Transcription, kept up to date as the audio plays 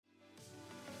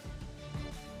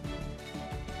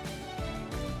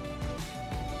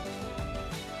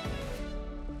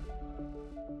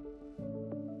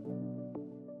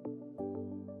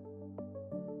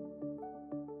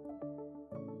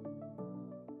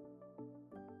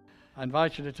I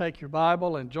invite you to take your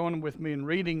Bible and join with me in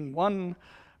reading one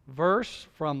verse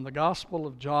from the Gospel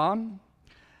of John.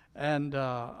 And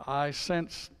I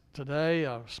sense today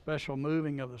a special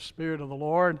moving of the Spirit of the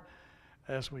Lord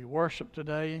as we worship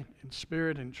today in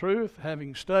spirit and truth,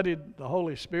 having studied the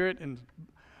Holy Spirit in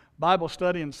Bible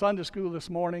study and Sunday school this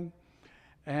morning,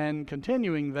 and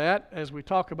continuing that as we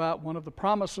talk about one of the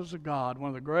promises of God, one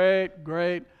of the great,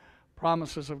 great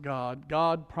promises of God.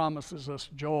 God promises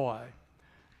us joy.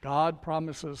 God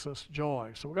promises us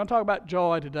joy. So we're going to talk about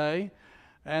joy today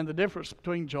and the difference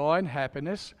between joy and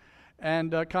happiness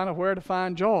and kind of where to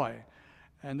find joy.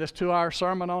 And this 2-hour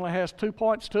sermon only has 2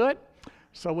 points to it,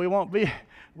 so we won't be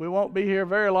here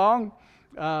very long,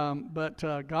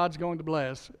 but God's going to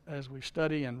bless as we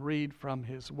study and read from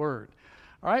His Word.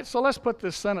 All right, so let's put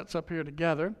this sentence up here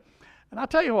together. And I'll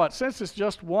tell you what, since it's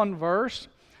just one verse,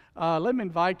 let me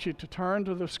invite you to turn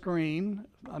to the screen.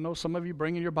 I know some of you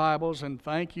bringing your Bibles, and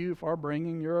thank you for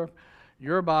bringing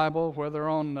your Bible, whether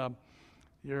on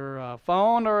your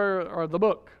phone or the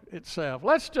book itself.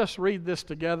 Let's just read this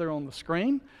together on the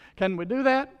screen. Can we do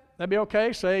that? That'd be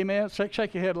okay? Say amen.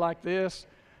 Shake your head like this.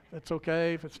 That's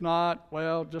okay. If it's not,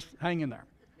 well, just hang in there.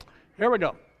 Here we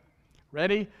go.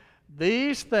 Ready?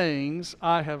 These things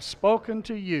I have spoken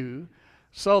to you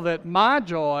so that my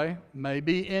joy may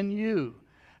be in you,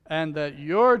 and that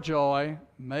your joy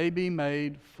may be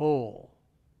made full.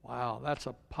 Wow, that's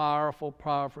a powerful,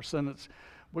 powerful sentence.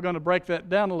 We're going to break that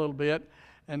down a little bit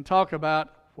and talk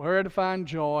about where to find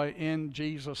joy in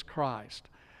Jesus Christ.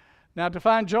 Now, to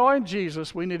find joy in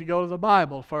Jesus, we need to go to the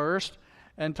Bible first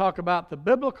and talk about the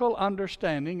biblical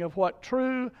understanding of what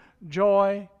true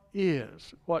joy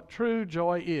is. What true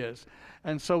joy is.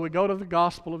 And so we go to the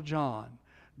Gospel of John.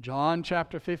 John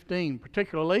chapter 15,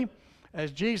 particularly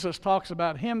as Jesus talks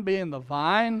about Him being the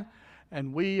vine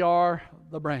and we are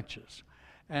the branches.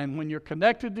 And when you're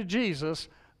connected to Jesus,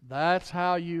 that's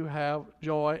how you have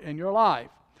joy in your life.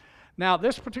 Now,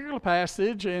 this particular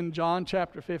passage in John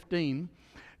chapter 15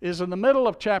 is in the middle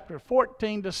of chapter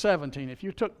 14 to 17. If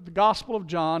you took the Gospel of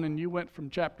John and you went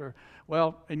from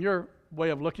in your way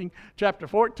of looking, chapter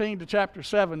 14 to chapter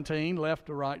 17, left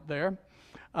to right there,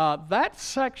 that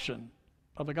section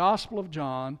of the Gospel of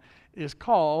John is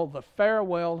called the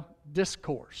farewell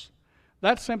discourse.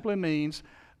 That simply means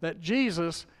that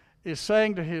Jesus is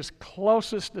saying to His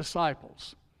closest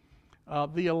disciples,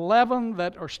 the 11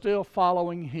 that are still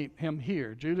following Him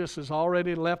here. Judas has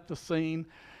already left the scene.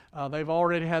 They've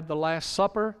already had the Last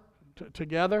Supper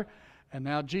together, and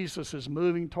now Jesus is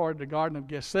moving toward the Garden of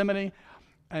Gethsemane,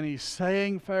 and He's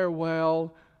saying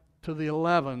farewell to the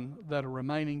 11 that are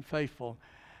remaining faithful.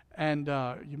 And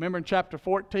you remember in chapter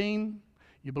 14,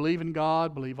 you believe in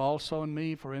God, believe also in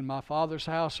me, for in my Father's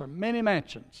house are many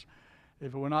mansions.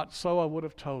 If it were not so, I would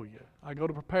have told you. I go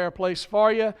to prepare a place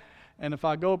for you, and if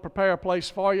I go prepare a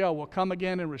place for you, I will come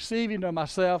again and receive you to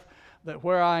myself, that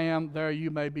where I am, there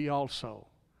you may be also.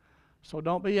 So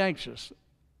don't be anxious,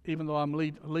 even though I'm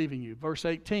leaving you. Verse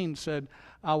 18 said,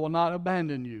 I will not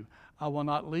abandon you. I will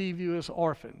not leave you as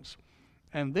orphans.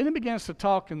 And then He begins to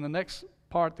talk in the next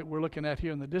part that we're looking at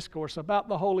here in the discourse about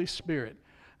the Holy Spirit.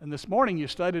 And this morning you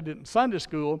studied it in Sunday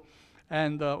school,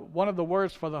 and one of the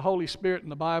words for the Holy Spirit in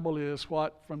the Bible is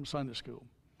what from Sunday school?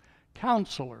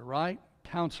 Counselor, right?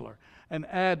 Counselor. An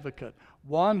advocate.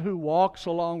 One who walks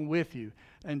along with you.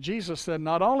 And Jesus said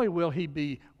not only will He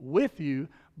be with you,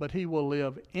 but He will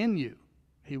live in you.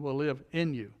 He will live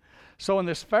in you. So in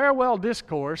this farewell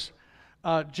discourse,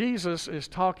 Jesus is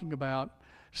talking about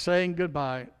saying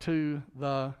goodbye to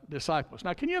the disciples.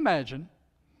 Now, can you imagine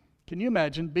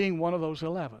being one of those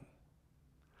 11?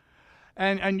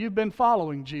 And you've been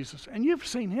following Jesus, and you've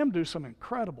seen Him do some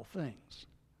incredible things.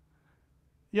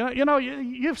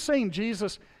 You've seen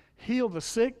Jesus heal the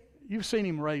sick. You've seen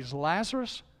Him raise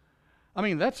Lazarus. I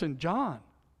mean, that's in John.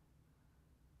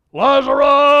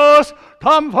 Lazarus,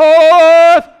 come forth!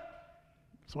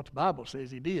 That's what the Bible says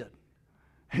He did.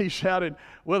 He shouted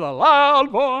with a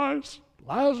loud voice,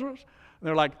 Lazarus. And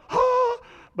they're like, ah!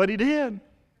 But He did.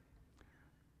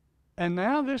 And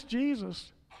now this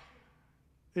Jesus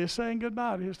is saying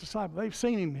goodbye to His disciples. They've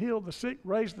seen Him heal the sick,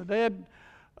 raise the dead,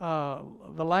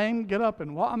 the lame, get up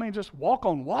and walk. Just walk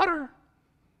on water.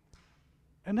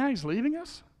 And now He's leaving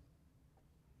us?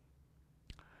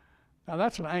 Now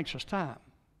that's an anxious time.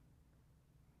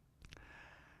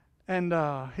 And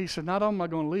He said, not only am I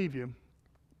going to leave you,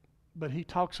 but He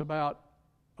talks about,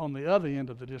 on the other end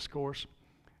of the discourse,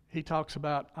 He talks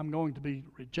about, I'm going to be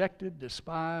rejected,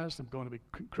 despised, I'm going to be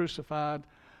crucified,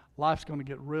 life's going to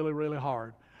get really, really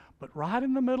hard. But right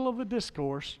in the middle of the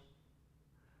discourse,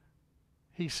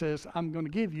 He says, I'm going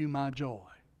to give you my joy.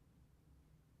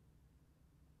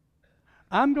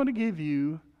 I'm going to give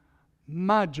you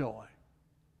my joy.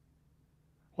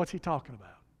 What's he talking about?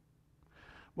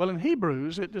 Well, in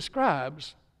Hebrews, it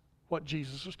describes what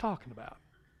Jesus was talking about.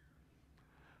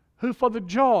 Who for the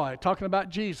joy, talking about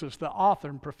Jesus, the author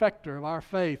and perfecter of our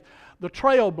faith, the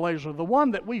trailblazer, the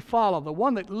one that we follow, the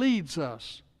one that leads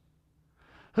us,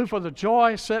 who for the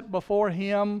joy set before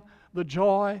him, the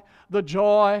joy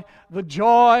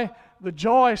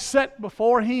set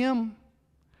before him,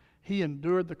 he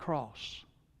endured the cross.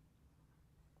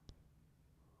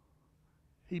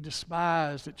 He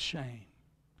despised its shame,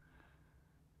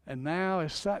 and now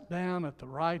is sat down at the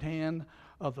right hand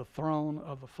of the throne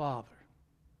of the Father.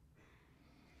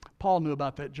 Paul knew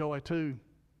about that joy too.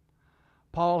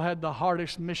 Paul had the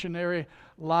hardest missionary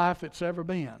life that's ever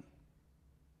been.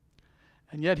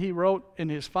 And yet he wrote in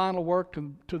his final work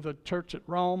to the church at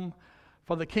Rome,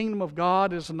 for the kingdom of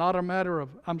God is not a matter of,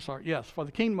 for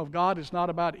the kingdom of God is not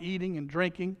about eating and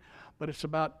drinking, but it's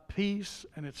about peace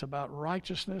and it's about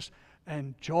righteousness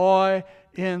and joy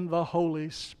in the Holy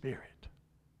Spirit.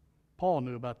 Paul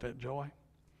knew about that joy.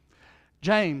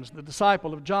 James, the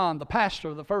disciple of John, the pastor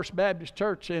of the First Baptist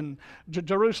Church in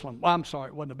Jerusalem. Well, I'm sorry,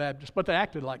 it wasn't a Baptist, but they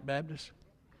acted like Baptists.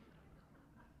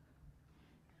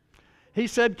 He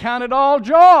said, count it all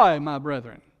joy, my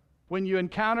brethren, when you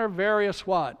encounter various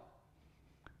what?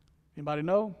 Anybody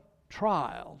know?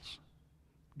 Trials.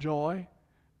 Joy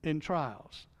in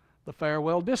trials. The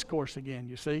farewell discourse again,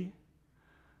 you see.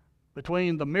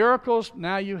 Between the miracles,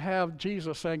 now you have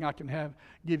Jesus saying, I can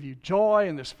give you joy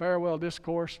in this farewell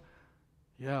discourse.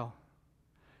 Yeah.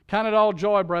 Count it all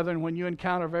joy, brethren, when you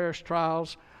encounter various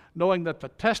trials, knowing that the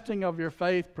testing of your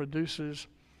faith produces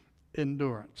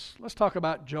endurance. Let's talk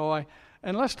about joy,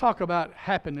 and let's talk about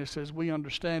happiness as we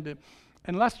understand it,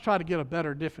 and let's try to get a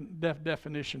better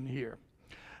definition here.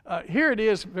 Here it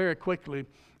is very quickly.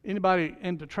 Anybody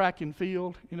into track and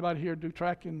field? Anybody here do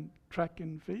track and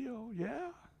field? Yeah.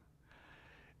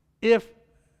 If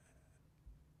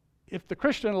the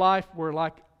Christian life were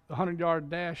like the 100-yard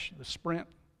dash, the sprint,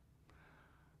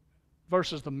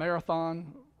 versus the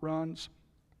marathon runs,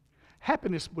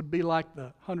 happiness would be like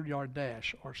the 100-yard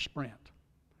dash or sprint.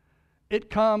 It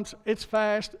comes, it's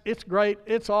fast, it's great,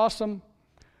 it's awesome,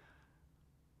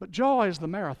 but joy is the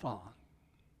marathon.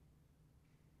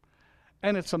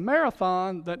 And it's a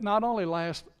marathon that not only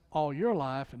lasts all your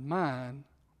life and mine,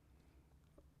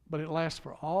 but it lasts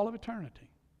for all of eternity.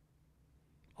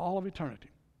 All of eternity.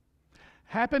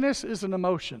 Happiness is an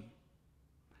emotion,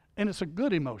 and it's a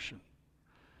good emotion.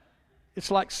 It's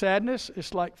like sadness,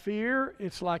 it's like fear,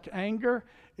 it's like anger,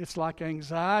 it's like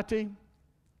anxiety,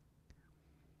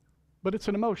 but it's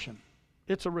an emotion.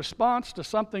 It's a response to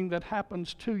something that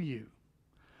happens to you.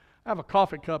 I have a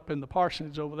coffee cup in the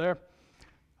parsonage over there.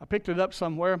 I picked it up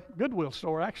somewhere, Goodwill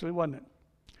store actually, wasn't it?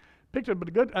 Picked it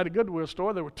up at a Goodwill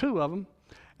store. There were two of them,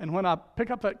 and when I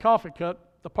pick up that coffee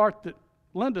cup, the part that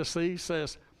Linda sees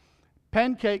says,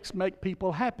 pancakes make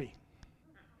people happy.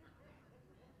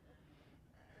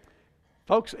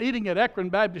 Folks, eating at Ekron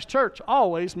Baptist Church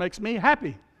always makes me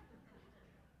happy.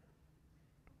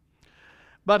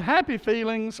 But happy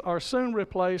feelings are soon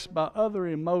replaced by other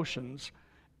emotions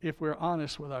if we're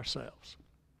honest with ourselves.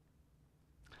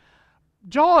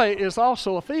 Joy is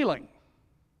also a feeling.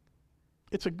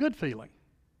 It's a good feeling.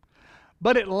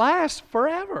 But it lasts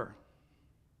forever.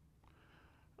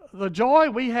 The joy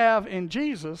we have in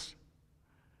Jesus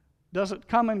doesn't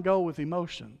come and go with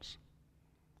emotions.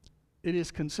 It is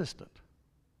consistent,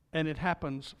 and it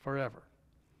happens forever.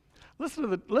 Listen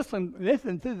to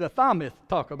the psalmist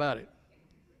talk about it.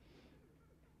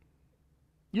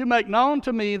 You make known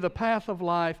to me the path of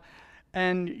life,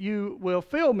 and you will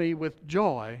fill me with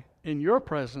joy in your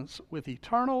presence, with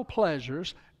eternal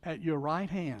pleasures at your right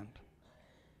hand.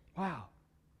 Wow.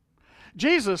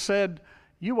 Jesus said,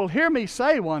 you will hear me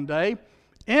say one day,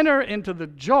 enter into the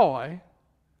joy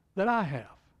that I have.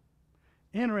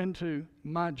 Enter into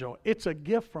my joy. It's a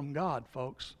gift from God,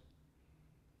 folks.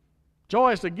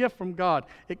 Joy is a gift from God.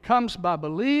 It comes by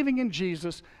believing in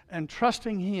Jesus and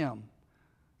trusting Him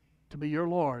to be your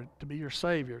Lord, to be your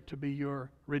Savior, to be your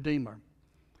Redeemer.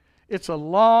 It's a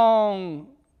long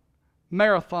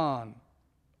marathon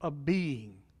of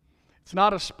being. It's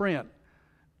not a sprint.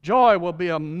 Joy will be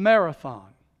a marathon.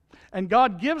 And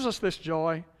God gives us this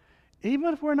joy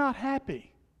even if we're not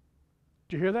happy.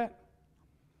 Do you hear that?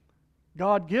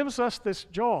 God gives us this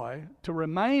joy to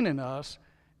remain in us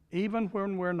even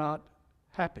when we're not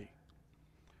happy.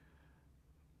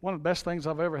 One of the best things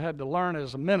I've ever had to learn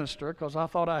as a minister, because I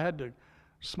thought I had to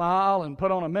smile and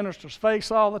put on a minister's face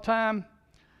all the time.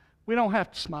 We don't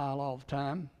have to smile all the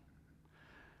time.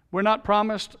 We're not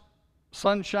promised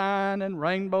sunshine and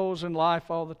rainbows in life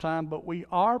all the time, but we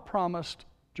are promised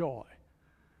joy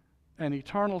and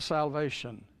eternal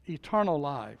salvation, eternal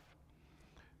life,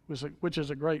 which is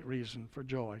a great reason for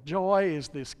joy. Joy is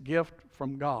this gift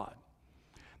from God.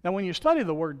 Now, when you study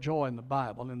the word joy in the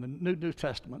Bible, in the New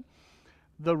Testament,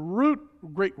 the root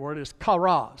Greek word is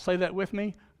chara. Say that with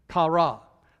me, chara.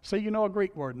 See, you know a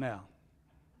Greek word now.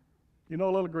 You know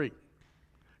a little Greek.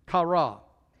 Chara.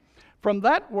 From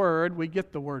that word, we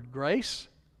get the word grace,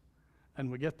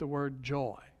 and we get the word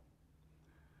joy.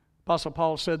 Apostle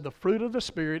Paul said the fruit of the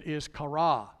Spirit is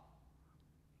chara,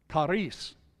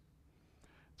 charis.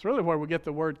 It's really where we get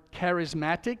the word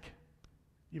charismatic.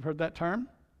 You've heard that term?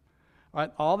 All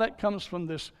right, all that comes from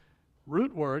this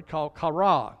root word called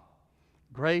chara,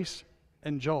 grace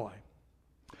and joy.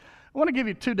 I want to give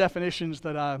you two definitions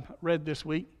that I read this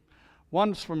week.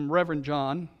 One's from Reverend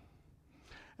John.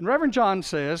 And Reverend John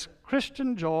says,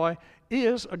 Christian joy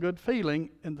is a good feeling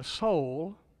in the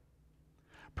soul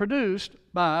produced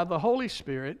by the Holy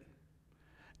Spirit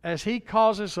as He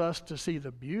causes us to see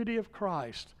the beauty of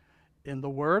Christ in the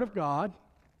Word of God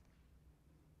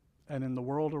and in the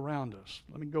world around us.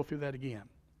 Let me go through that again.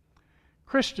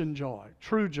 Christian joy,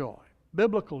 true joy,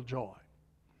 biblical joy.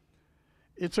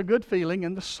 It's a good feeling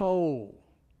in the soul,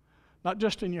 not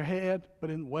just in your head,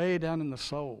 but way down in the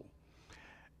soul.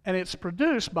 And it's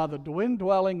produced by the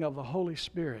indwelling of the Holy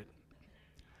Spirit.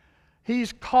 He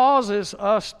causes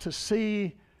us to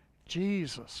see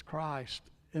Jesus Christ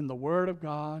in the Word of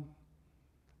God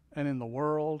and in the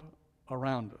world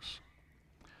around us.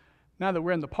 Now that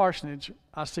we're in the parsonage,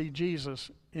 I see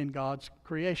Jesus in God's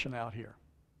creation out here.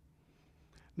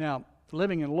 Now,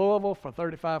 living in Louisville for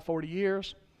 35, 40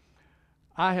 years,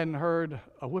 I hadn't heard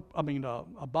a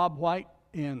Bob White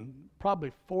in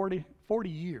probably 40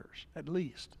 years, at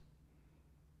least.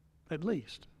 At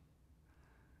least.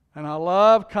 And I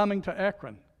love coming to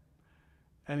Akron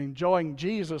and enjoying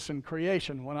Jesus in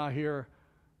creation when I hear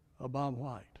a Bob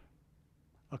White,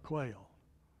 a quail.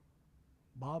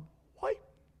 Bob White.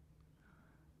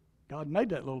 God made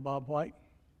that little Bob White.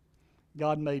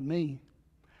 God made me.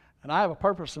 And I have a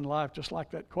purpose in life just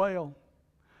like that quail.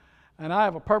 And I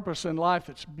have a purpose in life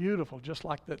that's beautiful, just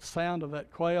like that sound of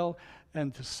that quail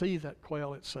and to see that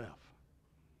quail itself.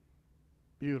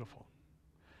 Beautiful.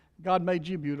 God made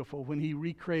you beautiful when He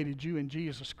recreated you in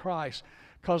Jesus Christ,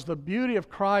 because the beauty of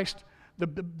Christ, the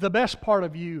best part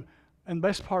of you and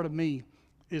best part of me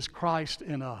is Christ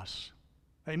in us.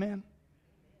 Amen?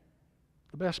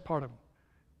 The best part of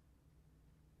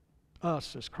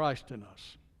us is Christ in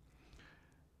us.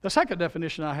 The second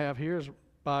definition I have here is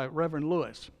by Reverend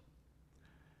Lewis.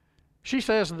 She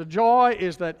says, the joy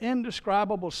is that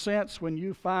indescribable sense when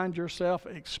you find yourself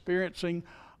experiencing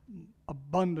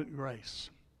abundant grace.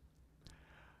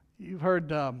 You've heard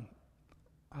the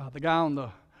guy on the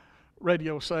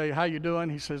radio say, how you doing?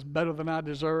 He says, better than I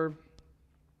deserve.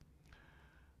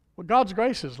 Well, God's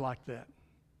grace is like that.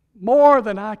 More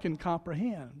than I can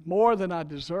comprehend, more than I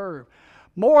deserve,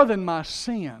 more than my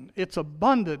sin. It's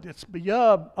abundant. It's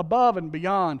above and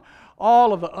beyond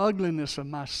all of the ugliness of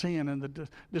my sin and the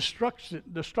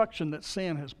destruction that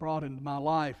sin has brought into my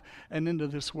life and into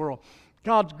this world.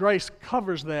 God's grace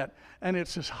covers that, and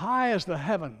it's as high as the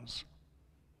heavens.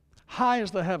 High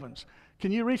as the heavens.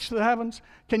 Can you reach the heavens?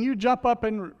 Can you jump up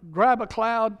and grab a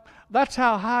cloud? That's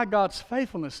how high God's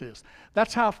faithfulness is.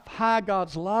 That's how high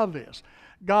God's love is.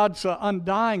 God's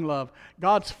undying love,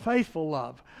 God's faithful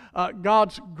love,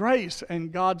 God's grace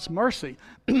and God's mercy.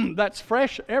 That's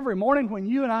fresh every morning when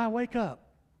you and I wake up.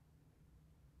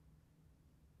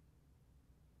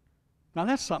 Now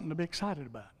that's something to be excited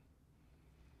about.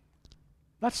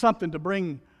 That's something to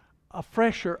bring a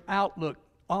fresher outlook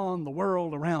on the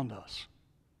world around us.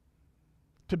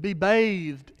 To be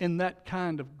bathed in that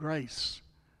kind of grace.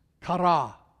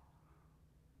 Chara.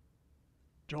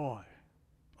 Joy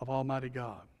of Almighty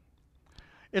God.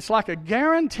 It's like a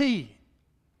guarantee.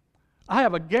 I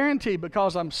have a guarantee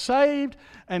because I'm saved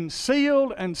and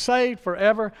sealed and saved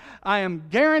forever. I am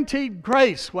guaranteed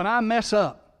grace when I mess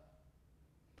up.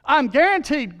 I'm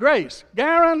guaranteed grace.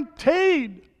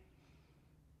 Guaranteed.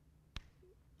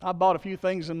 I bought a few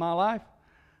things in my life.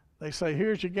 They say,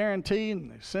 here's your guarantee, and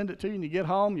they send it to you, and you get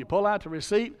home, you pull out the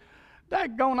receipt.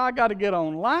 Daggone, I got to get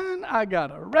online. I got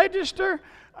to register.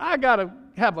 I got to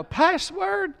have a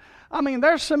password. I mean,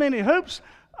 there's so many hoops.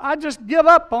 I just give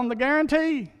up on the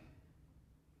guarantee.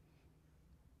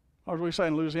 Or as we say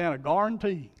in Louisiana,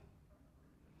 guarantee.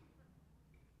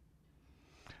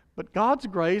 But God's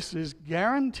grace is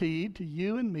guaranteed to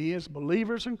you and me as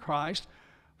believers in Christ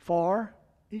for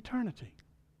eternity.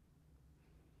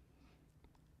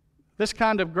 This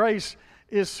kind of grace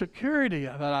is security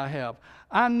that I have.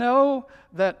 I know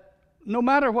that no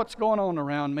matter what's going on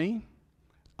around me,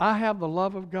 I have the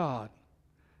love of God.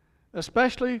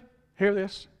 Especially, hear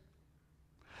this,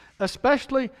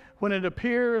 especially when it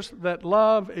appears that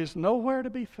love is nowhere to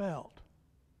be felt.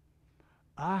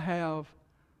 I have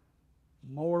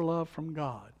more love from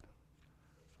God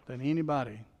than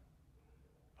anybody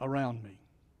around me.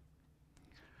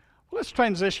 Let's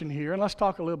transition here and let's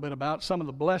talk a little bit about some of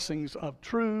the blessings of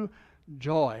true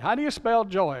joy. How do you spell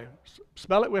joy?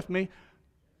 Spell it with me.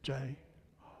 J.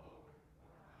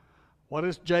 What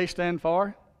does J stand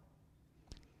for?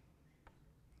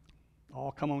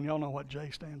 Oh, come on, y'all know what J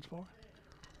stands for.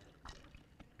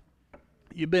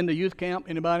 You been to youth camp?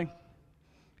 Anybody?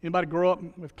 Anybody grow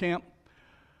up with camp?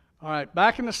 All right,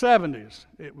 back in the 70s,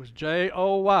 it was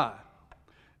J-O-Y.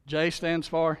 J stands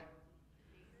for,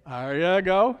 there you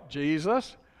go,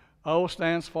 Jesus. O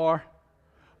stands for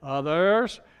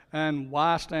others. And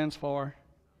Y stands for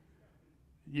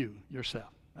you, yourself.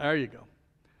 There you go.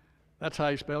 That's how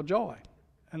you spell joy.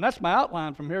 And that's my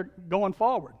outline from here going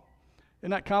forward.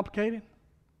 Isn't that complicated?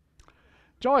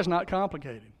 Joy is not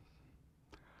complicated.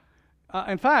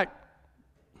 In fact,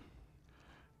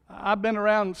 I've been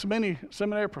around so many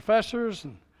seminary professors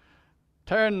and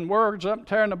tearing words up,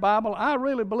 tearing the Bible. I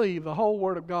really believe the whole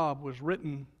Word of God was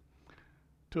written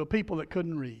to a people that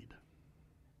couldn't read.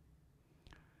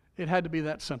 It had to be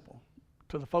that simple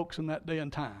to the folks in that day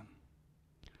and time.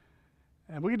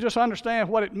 And we can just understand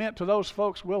what it meant to those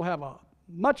folks. We'll have a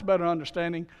much better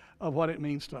understanding of what it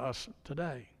means to us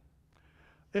today.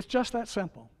 It's just that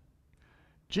simple.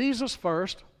 Jesus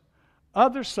first,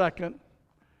 others second,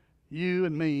 you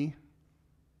and me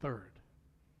third.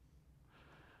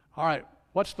 All right,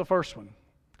 what's the first one?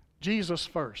 Jesus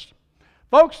first.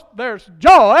 Folks, there's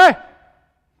joy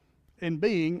in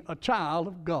being a child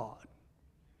of God.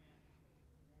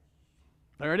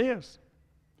 There it is.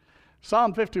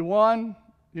 Psalm 51,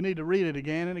 you need to read it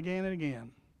again and again and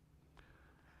again.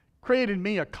 Create in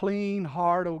me a clean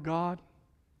heart, O God,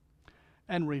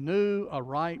 and renew a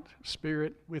right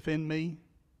spirit within me.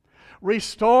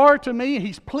 Restore to me,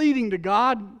 he's pleading to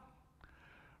God,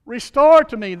 restore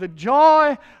to me the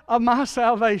joy of my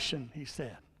salvation, he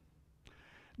said. Do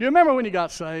you remember when you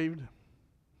got saved?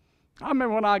 I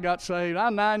remember when I got saved.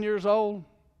 I'm 9 years old,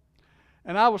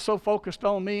 and I was so focused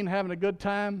on me and having a good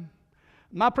time.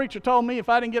 My preacher told me if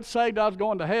I didn't get saved, I was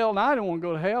going to hell, and I didn't want to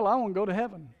go to hell. I want to go to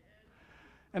heaven.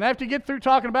 And after you get through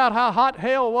talking about how hot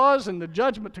hell was and the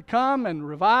judgment to come and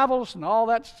revivals and all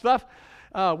that stuff,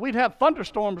 we'd have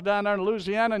thunderstorms down there in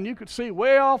Louisiana, and you could see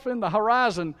way off in the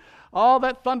horizon all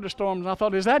that thunderstorms. And I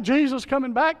thought, is that Jesus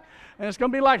coming back? And it's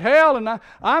going to be like hell, and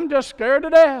I'm just scared to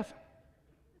death.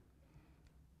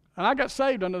 And I got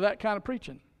saved under that kind of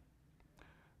preaching.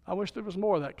 I wish there was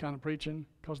more of that kind of preaching,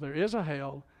 because there is a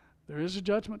hell, there is a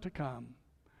judgment to come.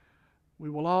 We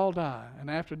will all die, and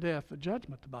after death, the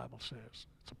judgment, the Bible says.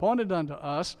 It's appointed unto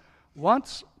us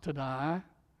once to die,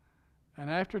 and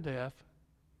after death,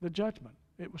 the judgment.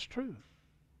 It was true.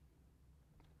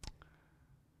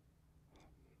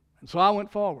 And so I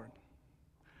went forward.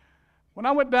 When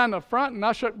I went down the front and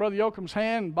I shook Brother Yoakum's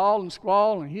hand, bawled and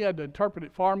squalled, and he had to interpret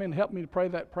it for me and help me to pray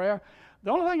that prayer, the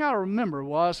only thing I remember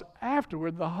was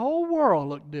afterward, the whole world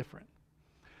looked different.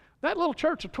 That little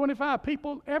church of 25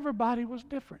 people, everybody was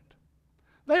different.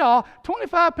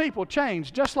 25 people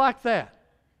changed just like that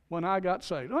when I got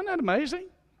saved. Wasn't that amazing?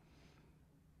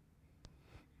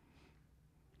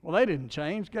 Well, they didn't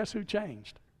change. Guess who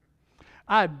changed?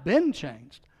 I'd been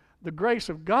changed. The grace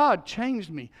of God changed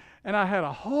me, and I had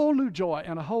a whole new joy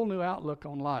and a whole new outlook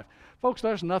on life. Folks,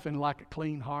 there's nothing like a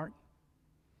clean heart.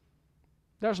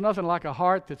 There's nothing like a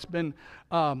heart that's been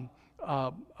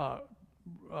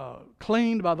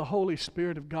cleaned by the Holy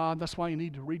Spirit of God. That's why you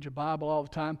need to read your Bible all the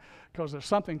time, because there's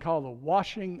something called the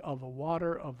washing of the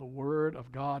water of the Word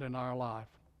of God in our life.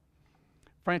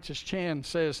 Francis Chan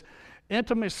says,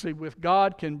 intimacy with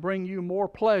God can bring you more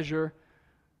pleasure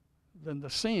than the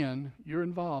sin you're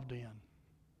involved in.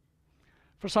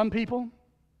 For some people,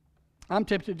 I'm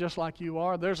tempted just like you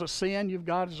are. There's a sin you've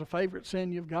got, there's a favorite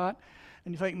sin you've got,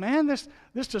 and you think, man, this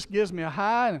just gives me a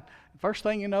high, and first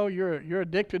thing you know, you're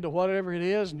addicted to whatever it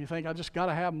is, and you think, I just got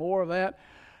to have more of that.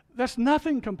 That's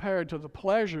nothing compared to the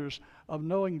pleasures of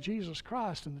knowing Jesus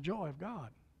Christ and the joy of God.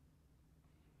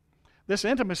 This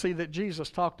intimacy that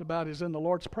Jesus talked about is in the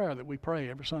Lord's Prayer that we pray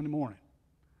every Sunday morning.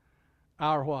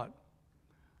 Our what?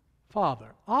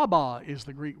 Father. Abba is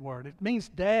the Greek word. It means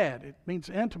dad. It means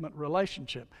intimate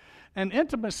relationship. And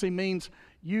intimacy means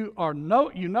you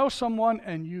know someone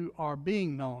and you are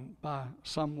being known by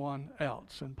someone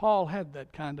else. And Paul had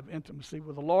that kind of intimacy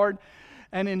with the Lord.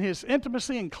 And in his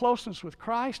intimacy and closeness with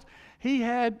Christ, he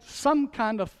had some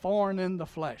kind of thorn in the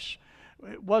flesh.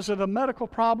 Was it a medical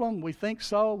problem? We think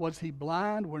so. Was he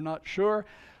blind? We're not sure.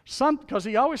 Because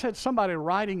he always had somebody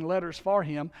writing letters for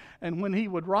him, and when he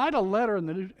would write a letter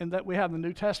in that we have in the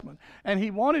New Testament, and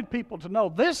he wanted people to know,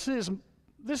 this is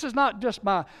not just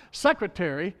my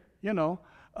secretary,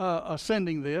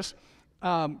 sending this,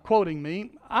 quoting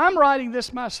me. I'm writing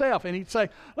this myself. And he'd say,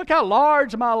 look how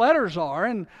large my letters are.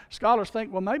 And scholars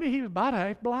think, well, maybe he was about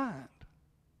half blind.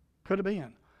 Could have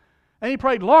been. And he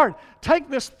prayed, Lord, take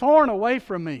this thorn away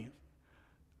from me.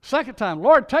 Second time,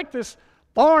 Lord, take this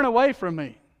thorn away from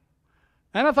me.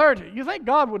 And a third, you think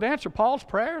God would answer Paul's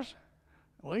prayers?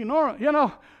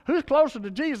 Well, who's closer to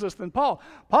Jesus than Paul?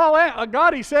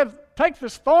 God, he said, take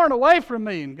this thorn away from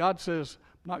me. And God says,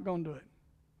 I'm not going to do it.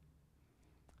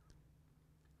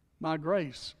 My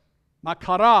grace, my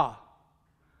kara,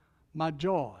 my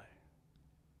joy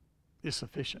is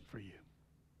sufficient for you.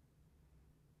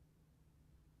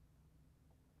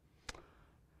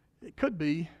 It could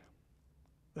be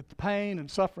that the pain and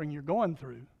suffering you're going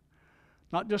through,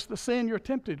 not just the sin you're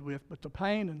tempted with, but the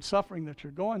pain and suffering that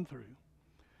you're going through,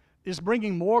 is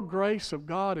bringing more grace of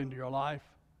God into your life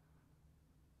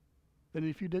than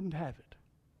if you didn't have it.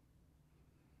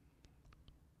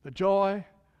 The joy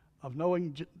of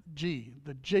knowing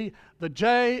the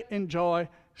J in joy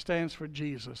stands for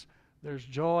Jesus. There's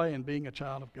joy in being a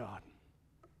child of God.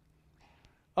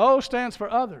 O stands for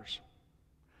others.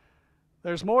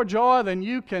 There's more joy than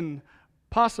you can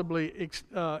possibly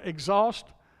exhaust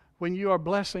when you are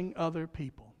blessing other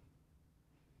people.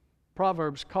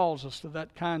 Proverbs calls us to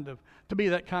be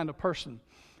that kind of person.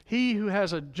 He who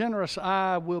has a generous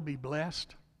eye will be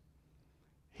blessed.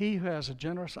 He who has a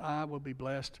generous eye will be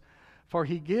blessed, for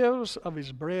he gives of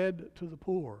his bread to the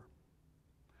poor,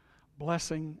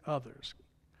 blessing others.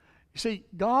 You see,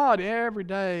 God every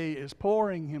day is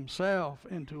pouring himself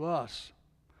into us.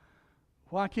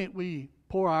 Why can't we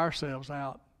pour ourselves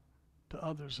out to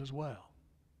others as well?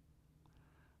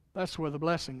 That's where the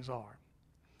blessings are.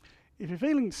 If you're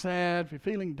feeling sad, if you're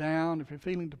feeling down, if you're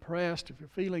feeling depressed, if you're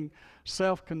feeling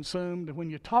self-consumed, and when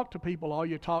you talk to people, all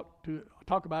you talk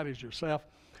about is yourself,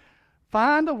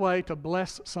 find a way to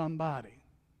bless somebody.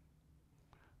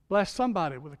 Bless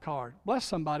somebody with a card. Bless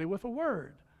somebody with a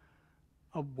word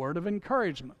of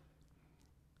encouragement,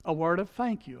 a word of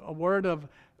thank you, a word of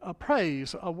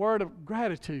praise, a word of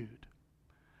gratitude.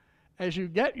 As you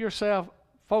get yourself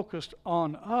focused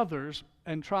on others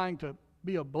and trying to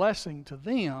be a blessing to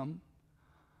them,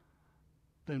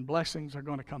 then blessings are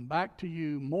going to come back to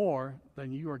you more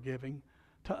than you are giving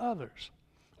to others.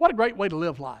 What a great way to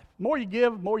live life. The more you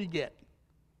give, the more you get.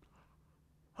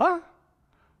 Huh?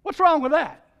 What's wrong with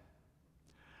that?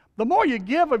 The more you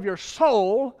give of your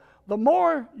soul, the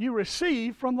more you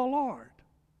receive from the Lord.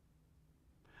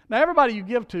 Now, everybody you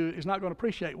give to is not going to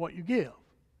appreciate what you give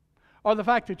or the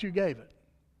fact that you gave it.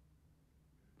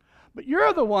 But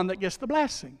you're the one that gets the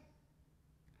blessing.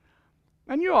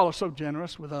 And you all are so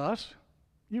generous with us.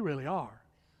 You really are.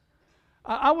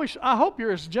 I hope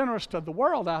you're as generous to the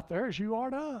world out there as you are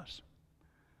to us.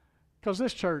 Because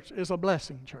this church is a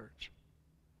blessing church.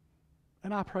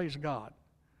 And I praise God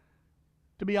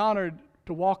to be honored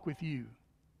to walk with you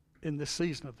in this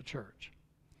season of the church.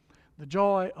 The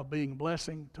joy of being a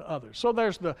blessing to others. So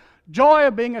there's the joy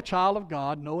of being a child of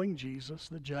God, knowing Jesus,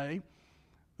 the J.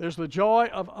 There's the joy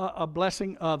of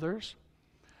blessing others.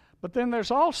 But then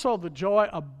there's also the joy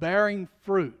of bearing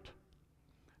fruit.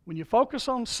 When you focus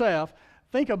on self,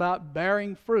 think about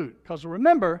bearing fruit. Because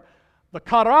remember, the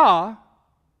kara,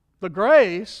 the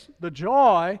grace, the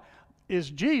joy,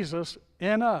 is Jesus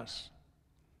in us.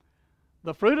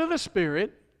 The fruit of the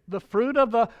Spirit, the fruit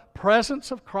of the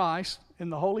presence of Christ in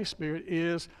the Holy Spirit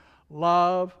is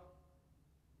love,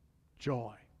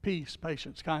 joy, peace,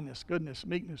 patience, kindness, goodness,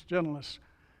 meekness, gentleness,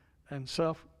 and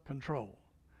self-control.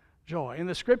 Joy. In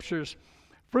the Scriptures,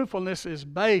 fruitfulness is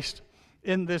based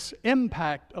in this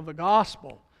impact of the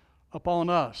gospel upon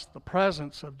us, the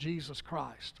presence of Jesus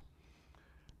Christ.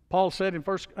 Paul said in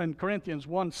Corinthians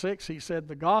 1:6, he said,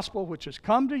 the gospel which has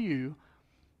come to you,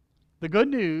 the good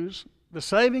news, the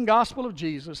saving gospel of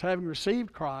Jesus, having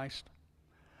received Christ,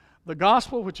 the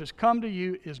gospel which has come to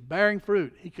you is bearing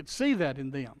fruit. He could see that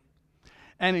in them.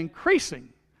 And increasing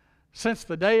since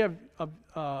the day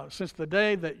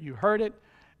that you heard it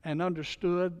and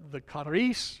understood the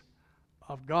charis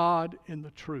of God in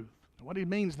the truth. What he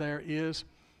means there is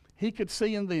he could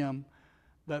see in them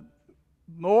that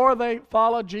the more they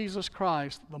followed Jesus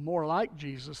Christ, the more like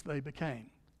Jesus they became.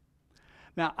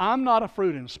 Now, I'm not a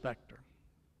fruit inspector.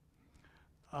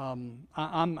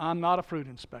 I'm not a fruit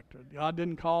inspector. God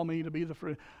didn't call me to be the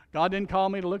fruit. God didn't call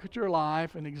me to look at your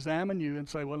life and examine you and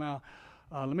say, well, now,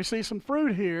 let me see some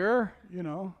fruit here, you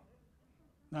know.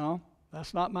 No,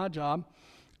 that's not my job.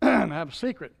 And I have a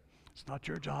secret. It's not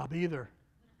your job either.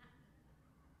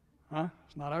 Huh?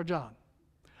 It's not our job.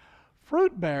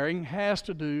 Fruit bearing has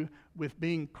to do with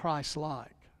being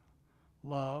Christ-like.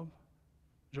 Love,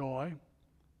 joy,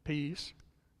 peace,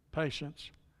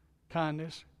 patience,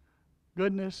 kindness,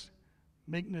 goodness,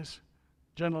 meekness,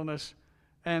 gentleness,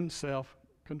 and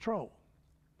self-control.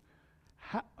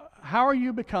 How are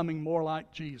you becoming more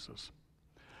like Jesus?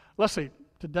 Let's see.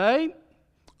 Today,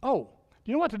 do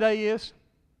you know what today is?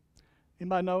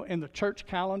 Anybody know? In the church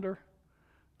calendar,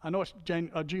 I know it's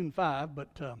June 5,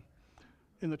 but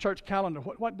in the church calendar,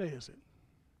 what day is it?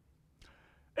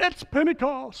 It's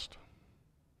Pentecost.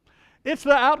 It's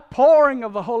the outpouring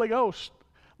of the Holy Ghost,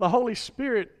 the Holy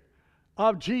Spirit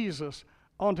of Jesus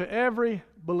onto every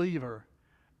believer.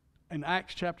 In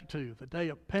Acts chapter 2, the day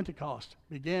of Pentecost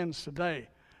begins today.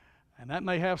 And that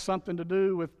may have something to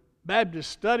do with Baptists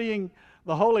studying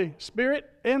the Holy Spirit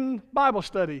in Bible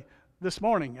study this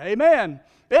morning. Amen.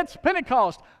 It's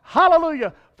Pentecost.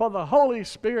 Hallelujah for the Holy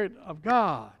Spirit of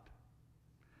God.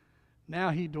 Now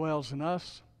He dwells in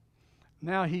us.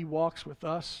 Now He walks with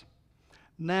us.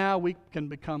 Now we can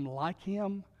become like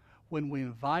Him when we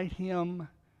invite Him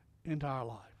into our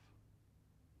life.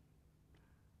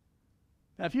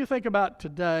 Now, if you think about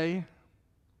today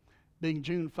being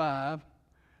June 5,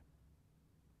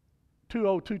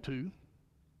 2022,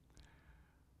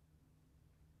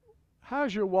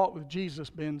 how's your walk with Jesus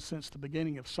been since the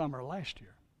beginning of summer last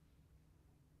year?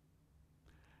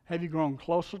 Have you grown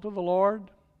closer to the Lord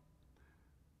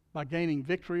by gaining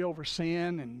victory over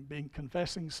sin and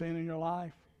confessing sin in your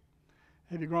life?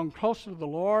 Have you grown closer to the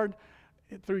Lord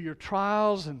through your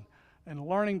trials and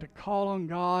learning to call on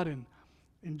God and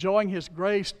enjoying His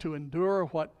grace to endure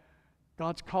what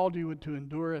God's called you to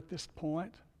endure at this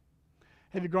point?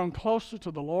 Have you grown closer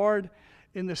to the Lord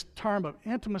in this term of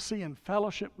intimacy and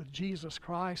fellowship with Jesus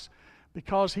Christ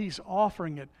because He's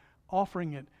offering it,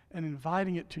 and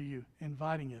inviting it to you,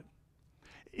 inviting it?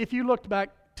 If you looked back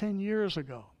 10 years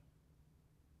ago,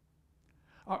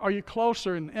 are you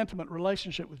closer in intimate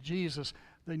relationship with Jesus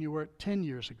than you were 10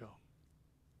 years ago?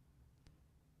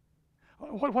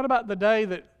 What about the day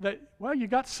that you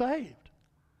got saved?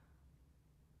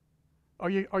 Are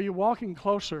you walking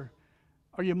closer?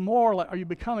 Are you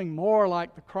becoming more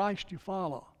like the Christ you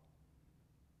follow?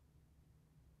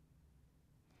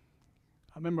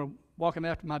 I remember walking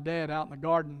after my dad out in the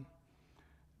garden.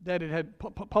 Dad had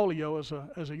polio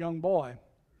as a young boy.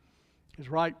 His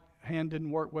right hand didn't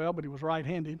work well, but he was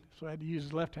right-handed, so I had to use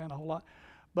his left hand a whole lot.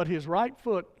 But his right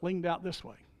foot leaned out this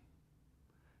way.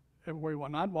 Everywhere he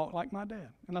went, I'd walk like my dad,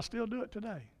 and I still do it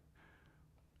today.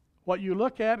 What you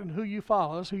look at and who you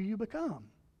follow is who you become.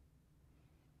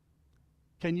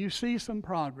 Can you see some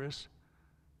progress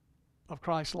of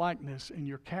Christ-likeness in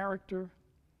your character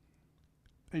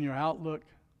and your outlook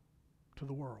to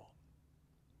the world?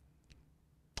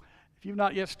 If you've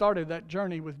not yet started that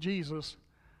journey with Jesus,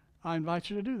 I invite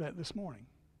you to do that this morning.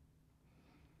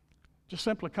 Just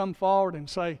simply come forward and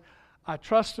say, I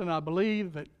trust and I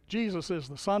believe that Jesus is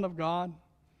the Son of God.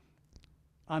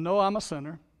 I know I'm a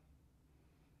sinner.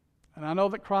 And I know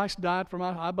that Christ died for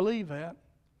I believe that.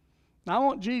 And I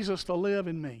want Jesus to live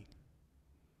in me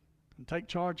and take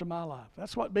charge of my life.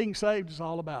 That's what being saved is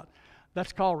all about.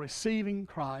 That's called receiving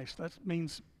Christ. That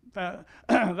means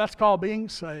that's called being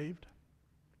saved.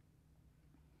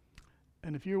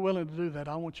 And if you're willing to do that,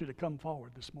 I want you to come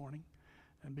forward this morning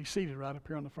and be seated right up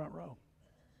here on the front row.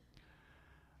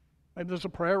 Maybe there's a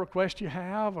prayer request you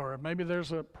have, or maybe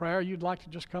there's a prayer you'd like to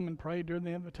just come and pray during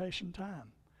the invitation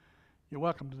time. You're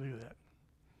welcome to do that.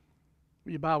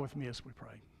 Will you bow with me as we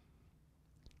pray?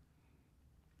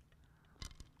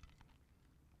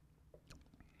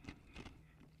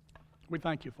 We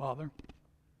thank you, Father,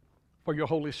 for your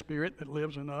Holy Spirit that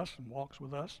lives in us and walks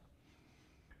with us.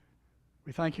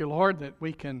 We thank you, Lord, that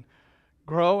we can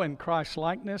grow in Christ's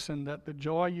likeness and that the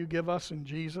joy you give us in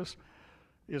Jesus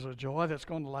is a joy that's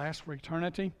going to last for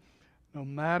eternity. No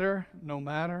matter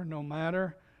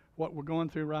what we're going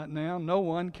through right now, no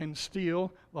one can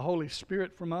steal the Holy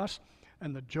Spirit from us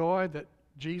and the joy that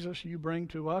Jesus you bring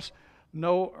to us.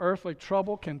 No earthly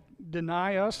trouble can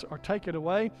deny us or take it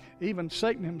away. Even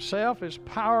Satan himself is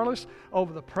powerless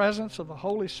over the presence of the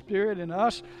Holy Spirit in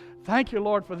us. Thank you,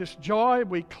 Lord, for this joy.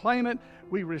 We claim it.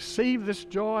 We receive this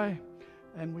joy,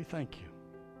 and we thank you.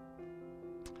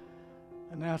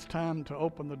 And now it's time to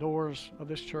open the doors of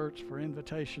this church for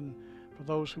invitation for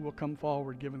those who will come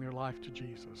forward giving their life to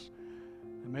Jesus.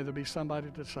 And may there be somebody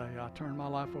to say, I turn my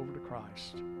life over to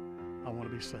Christ. I want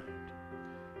to be saved.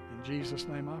 In Jesus'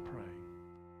 name I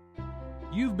pray.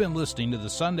 You've been listening to the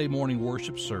Sunday morning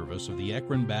worship service of the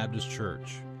Ekron Baptist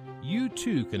Church. You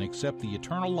too can accept the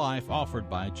eternal life offered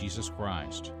by Jesus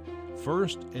Christ.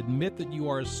 First, admit that you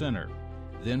are a sinner.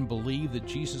 Then believe that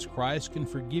Jesus Christ can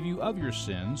forgive you of your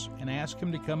sins and ask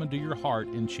Him to come into your heart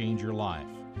and change your life.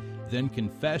 Then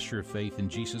confess your faith in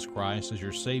Jesus Christ as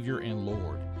your Savior and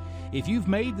Lord. If you've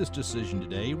made this decision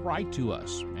today, write to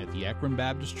us at the Ekron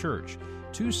Baptist Church,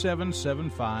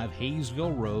 2775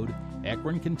 Hayesville Road,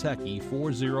 Ekron, Kentucky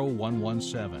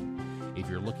 40117. If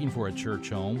you're looking for a church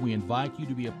home, we invite you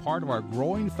to be a part of our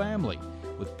growing family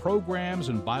with programs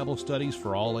and Bible studies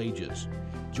for all ages.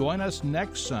 Join us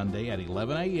next Sunday at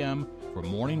 11 a.m. for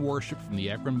morning worship from the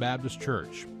Ekron Baptist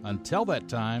Church. Until that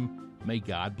time, may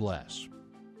God bless.